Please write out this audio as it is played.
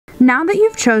Now that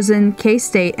you've chosen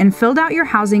K-State and filled out your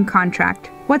housing contract,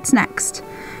 what's next?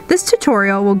 This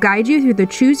tutorial will guide you through the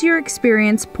Choose Your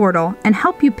Experience portal and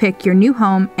help you pick your new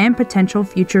home and potential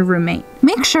future roommate.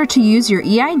 Make sure to use your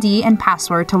EID and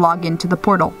password to log into the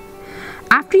portal.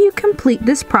 After you complete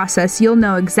this process, you'll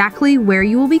know exactly where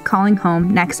you will be calling home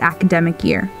next academic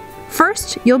year.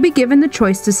 First, you'll be given the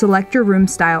choice to select your room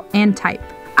style and type.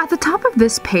 At the top of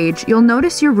this page, you'll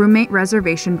notice your roommate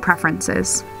reservation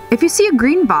preferences. If you see a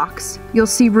green box, you'll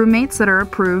see roommates that are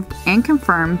approved and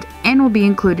confirmed and will be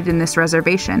included in this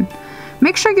reservation.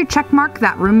 Make sure you checkmark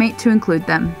that roommate to include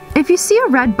them. If you see a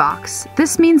red box,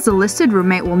 this means the listed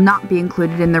roommate will not be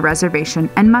included in the reservation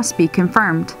and must be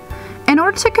confirmed. In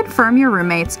order to confirm your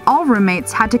roommates, all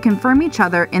roommates had to confirm each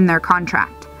other in their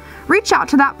contract. Reach out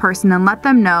to that person and let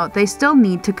them know they still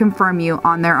need to confirm you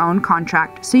on their own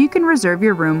contract so you can reserve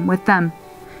your room with them.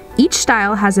 Each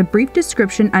style has a brief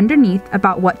description underneath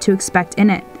about what to expect in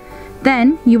it.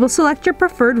 Then, you will select your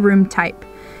preferred room type.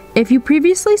 If you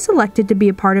previously selected to be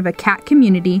a part of a cat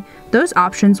community, those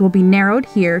options will be narrowed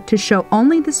here to show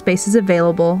only the spaces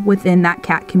available within that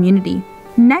cat community.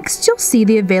 Next, you'll see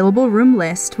the available room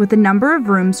list with the number of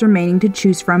rooms remaining to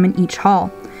choose from in each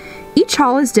hall. Each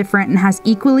hall is different and has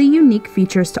equally unique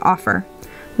features to offer.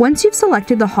 Once you've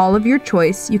selected the hall of your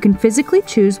choice, you can physically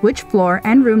choose which floor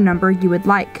and room number you would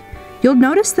like. You'll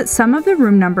notice that some of the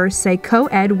room numbers say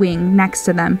co-ed wing next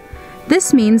to them.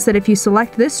 This means that if you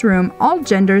select this room, all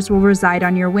genders will reside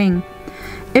on your wing.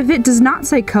 If it does not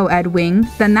say co-ed wing,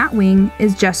 then that wing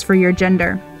is just for your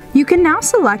gender. You can now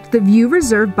select the View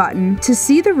Reserve button to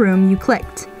see the room you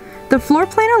clicked. The floor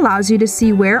plan allows you to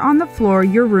see where on the floor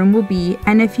your room will be,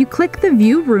 and if you click the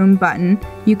View Room button,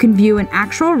 you can view an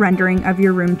actual rendering of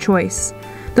your room choice.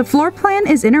 The floor plan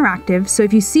is interactive, so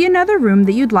if you see another room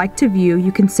that you'd like to view,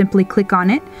 you can simply click on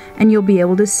it, and you'll be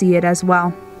able to see it as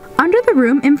well. Under the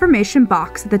room information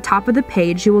box at the top of the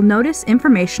page, you will notice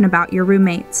information about your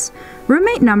roommates.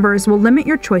 Roommate numbers will limit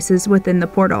your choices within the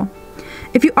portal.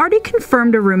 If you already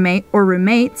confirmed a roommate or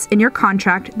roommates in your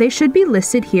contract, they should be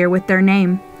listed here with their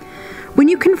name. When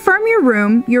you confirm your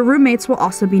room, your roommates will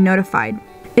also be notified.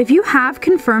 If you have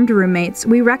confirmed roommates,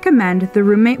 we recommend the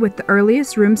roommate with the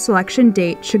earliest room selection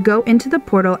date should go into the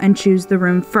portal and choose the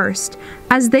room first,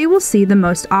 as they will see the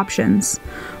most options.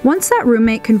 Once that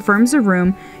roommate confirms a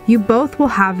room, you both will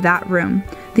have that room.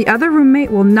 The other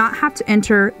roommate will not have to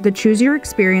enter the Choose Your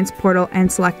Experience portal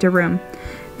and select a room.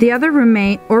 The other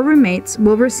roommate or roommates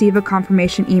will receive a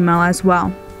confirmation email as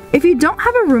well. If you don't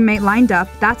have a roommate lined up,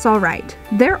 that's alright.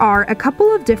 There are a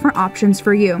couple of different options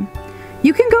for you.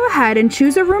 You can go ahead and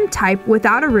choose a room type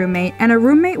without a roommate, and a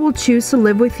roommate will choose to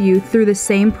live with you through the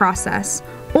same process.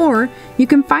 Or you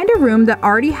can find a room that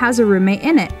already has a roommate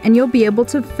in it, and you'll be able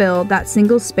to fill that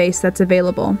single space that's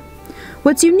available.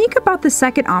 What's unique about the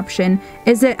second option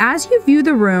is that as you view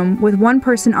the room with one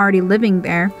person already living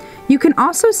there, you can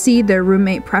also see their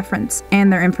roommate preference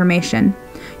and their information.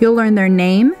 You'll learn their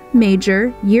name,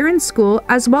 major, year in school,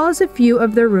 as well as a few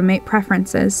of their roommate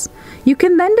preferences. You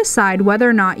can then decide whether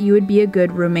or not you would be a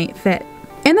good roommate fit.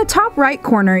 In the top right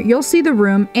corner, you'll see the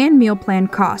room and meal plan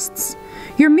costs.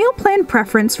 Your meal plan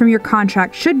preference from your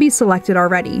contract should be selected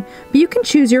already, but you can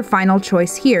choose your final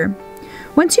choice here.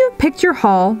 Once you have picked your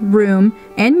hall, room,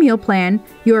 and meal plan,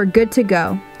 you are good to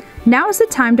go. Now is the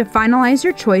time to finalize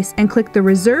your choice and click the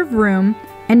Reserve Room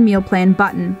and Meal Plan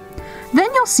button. Then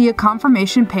you'll see a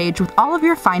confirmation page with all of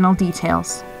your final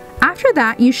details. After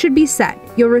that, you should be set.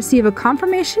 You'll receive a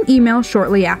confirmation email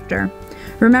shortly after.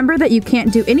 Remember that you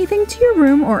can't do anything to your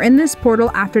room or in this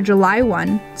portal after July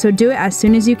 1, so do it as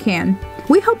soon as you can.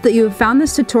 We hope that you have found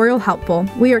this tutorial helpful.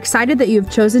 We are excited that you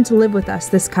have chosen to live with us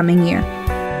this coming year.